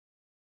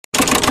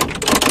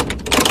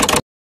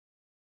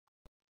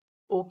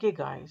Okay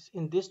guys,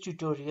 in this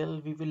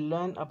tutorial we will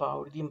learn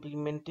about the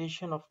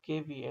implementation of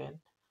KVL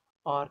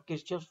or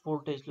Kirchhoff's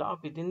voltage law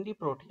within the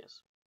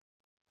Proteus.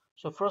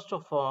 So first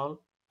of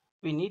all,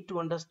 we need to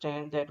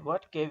understand that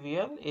what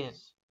KVL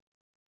is.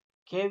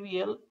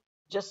 KVL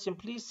just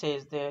simply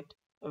says that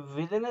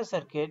within a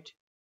circuit,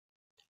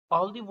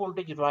 all the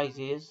voltage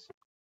rises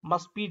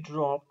must be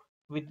dropped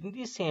within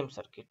the same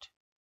circuit.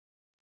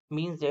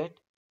 Means that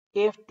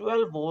if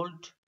 12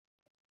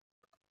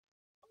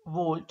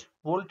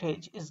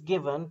 voltage is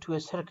given to a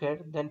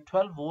circuit, then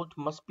 12 volt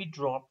must be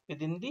dropped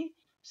within the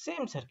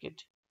same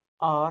circuit.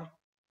 Or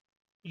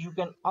you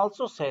can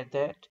also say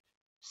that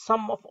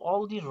sum of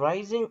all the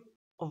rising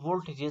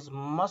voltages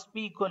must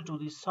be equal to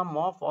the sum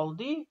of all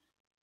the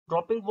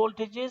dropping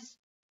voltages.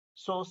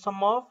 So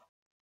sum of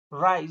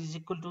rise is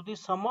equal to the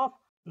sum of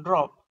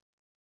drop,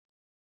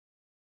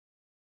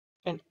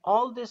 and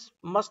all this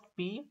must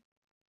be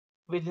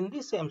within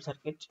the same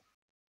circuit.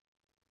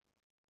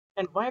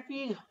 And why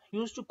we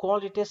used to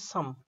call it a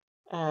sum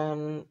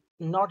and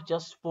not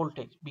just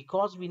voltage?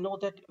 Because we know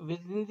that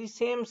within the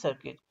same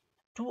circuit,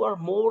 two or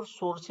more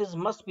sources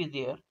must be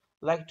there,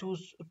 like two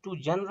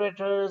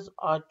generators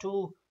or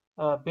two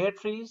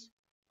batteries.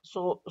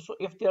 So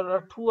if there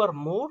are two or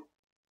more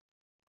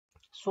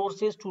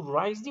sources to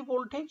rise the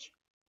voltage,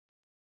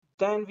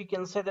 then we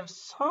can say that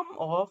sum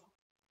of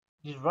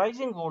the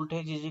rising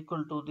voltage is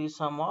equal to the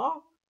sum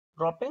of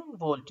dropping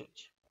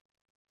voltage.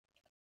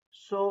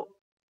 So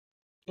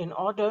in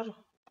order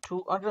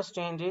to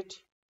understand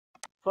it,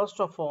 first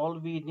of all,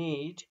 we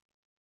need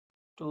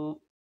to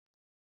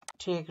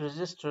take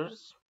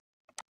resistors,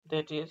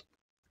 that is,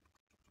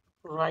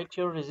 write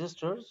your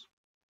resistors.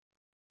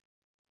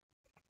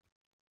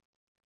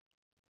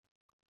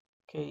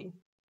 Okay,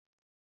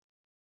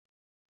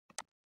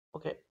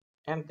 okay,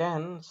 and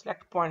then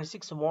select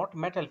 0.6 watt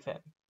metal fan.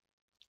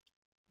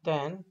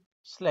 Then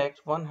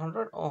select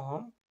 100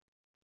 ohm,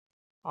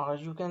 or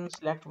you can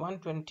select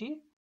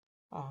 120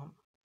 ohm.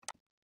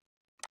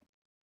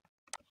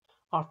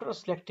 After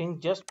selecting,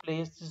 just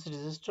place this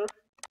resistor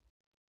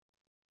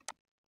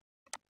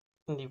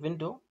in the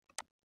window.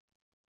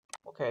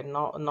 Okay,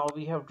 now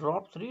we have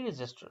dropped three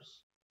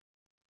resistors.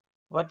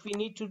 What we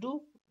need to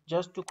do?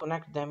 Just to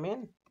connect them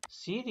in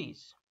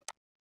series.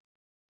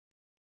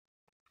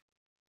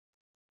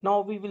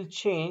 Now we will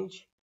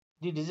change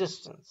the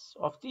resistance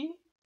of the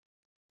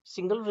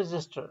single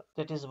resistor,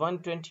 that is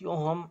 120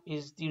 ohm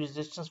is the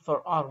resistance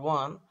for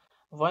R1,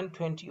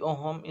 120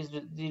 ohm is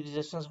the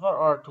resistance for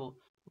R2,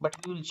 but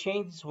we will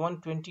change this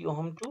 120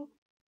 ohm to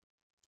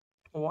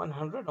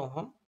 100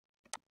 ohm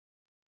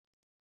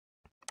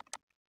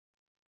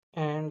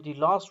and the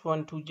last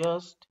one to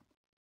just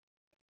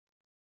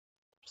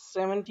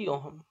 70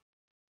 ohm.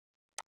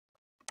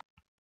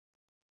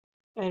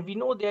 And we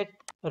know that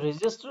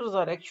resistors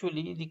are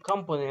actually the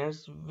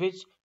components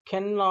which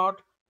cannot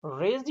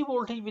raise the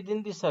voltage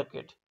within the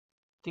circuit.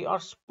 They are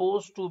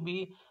supposed to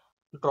be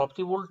drop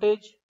the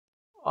voltage,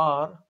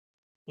 or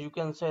you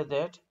can say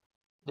that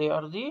they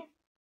are the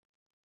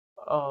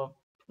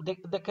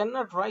they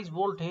cannot rise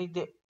voltage.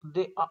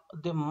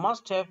 They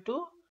must have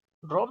to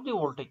drop the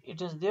voltage.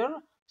 It is their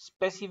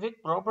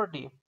specific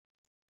property.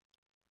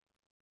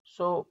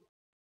 So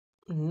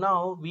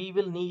now we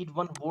will need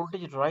one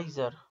voltage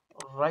riser.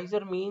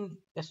 Riser means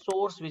a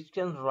source which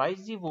can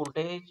rise the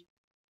voltage.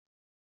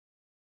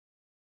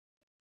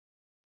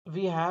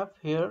 We have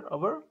here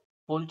our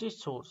voltage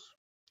source,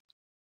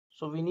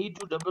 so we need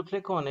to double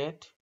click on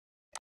it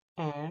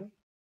and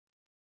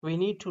we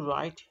need to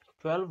write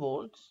 12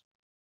 volts,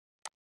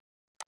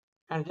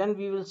 and then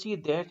we will see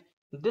that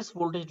this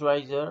voltage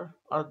riser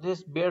or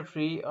this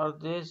battery or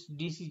this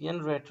DC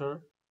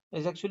generator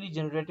is actually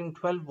generating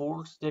 12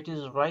 volts, that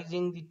is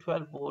rising the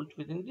 12 volts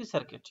within the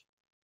circuit.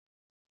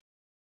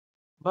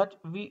 But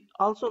we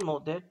also know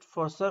that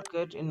for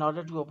circuit, in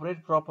order to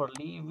operate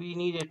properly, we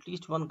need at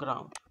least one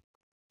ground.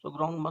 So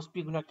ground must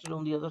be connected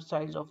on the other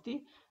sides of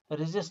the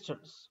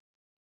resistors.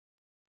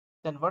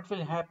 Then what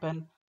will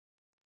happen?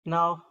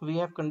 Now we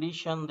have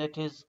condition, that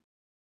is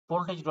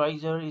voltage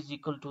riser is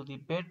equal to the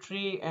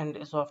battery and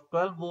is of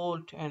 12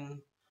 volt,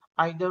 and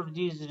either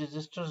these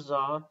resistors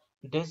are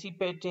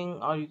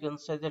dissipating or you can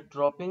say that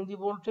dropping the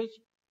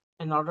voltage.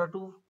 In order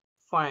to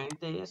find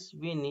this,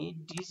 we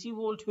need DC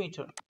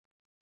voltmeter.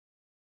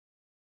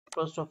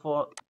 First of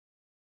all,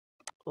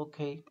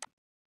 okay,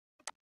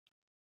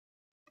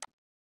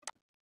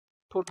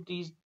 put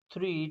these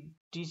three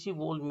DC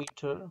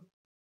voltmeter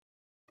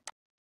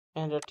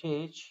and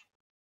attach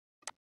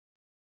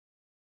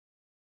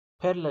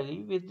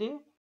parallelly with the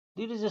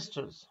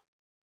resistors.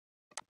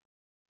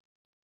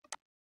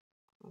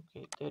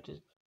 Okay, that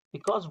is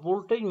because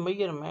voltage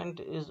measurement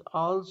is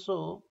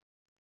also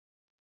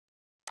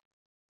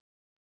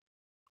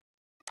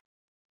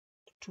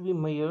to be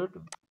measured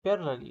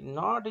parallelly,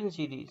 not in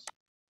series.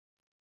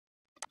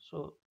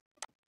 So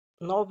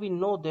now we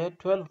know that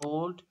 12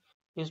 volt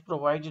is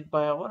provided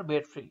by our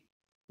battery.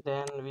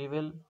 Then we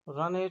will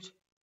run it,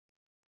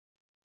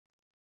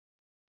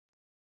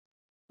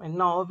 and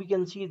now we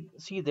can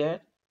see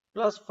that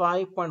plus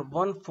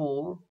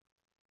 5.14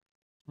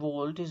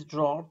 volt is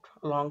dropped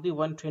along the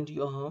 120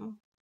 ohm,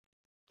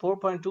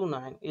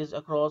 4.29 is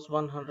across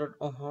 100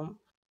 ohm,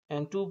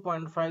 and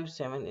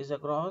 2.57 is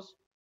across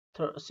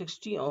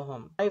 60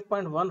 ohm.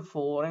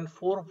 5.14 and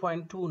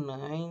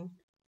 4.29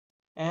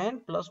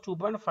 and plus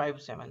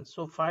 2.57.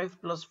 So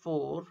 5 plus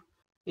 4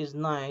 is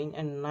 9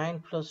 and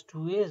 9 plus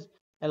 2 is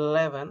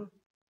 11,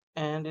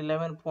 and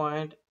 11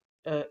 point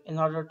in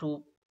order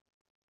to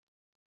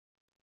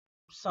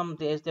sum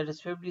this, that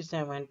is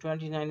 57,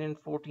 29 and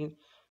 14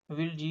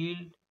 will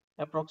yield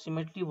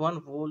approximately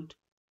 1 volt.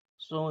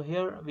 So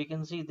here we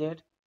can see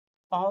that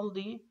all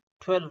the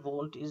 12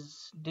 volt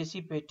is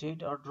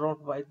dissipated or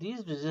dropped by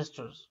these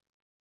resistors.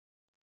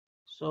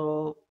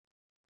 So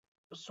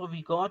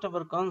we got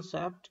our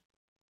concept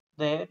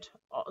that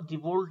the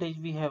voltage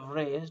we have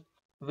raised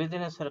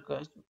within a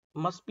circuit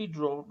must be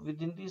dropped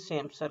within the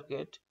same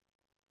circuit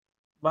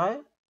by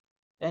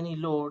any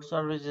loads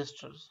or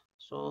resistors.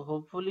 So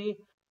hopefully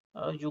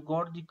you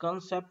got the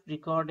concept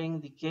regarding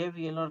the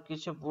KVL or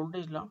Kirchoff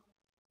voltage law.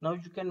 Now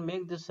you can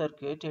make the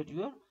circuit at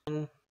your,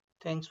 and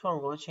thanks for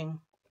watching.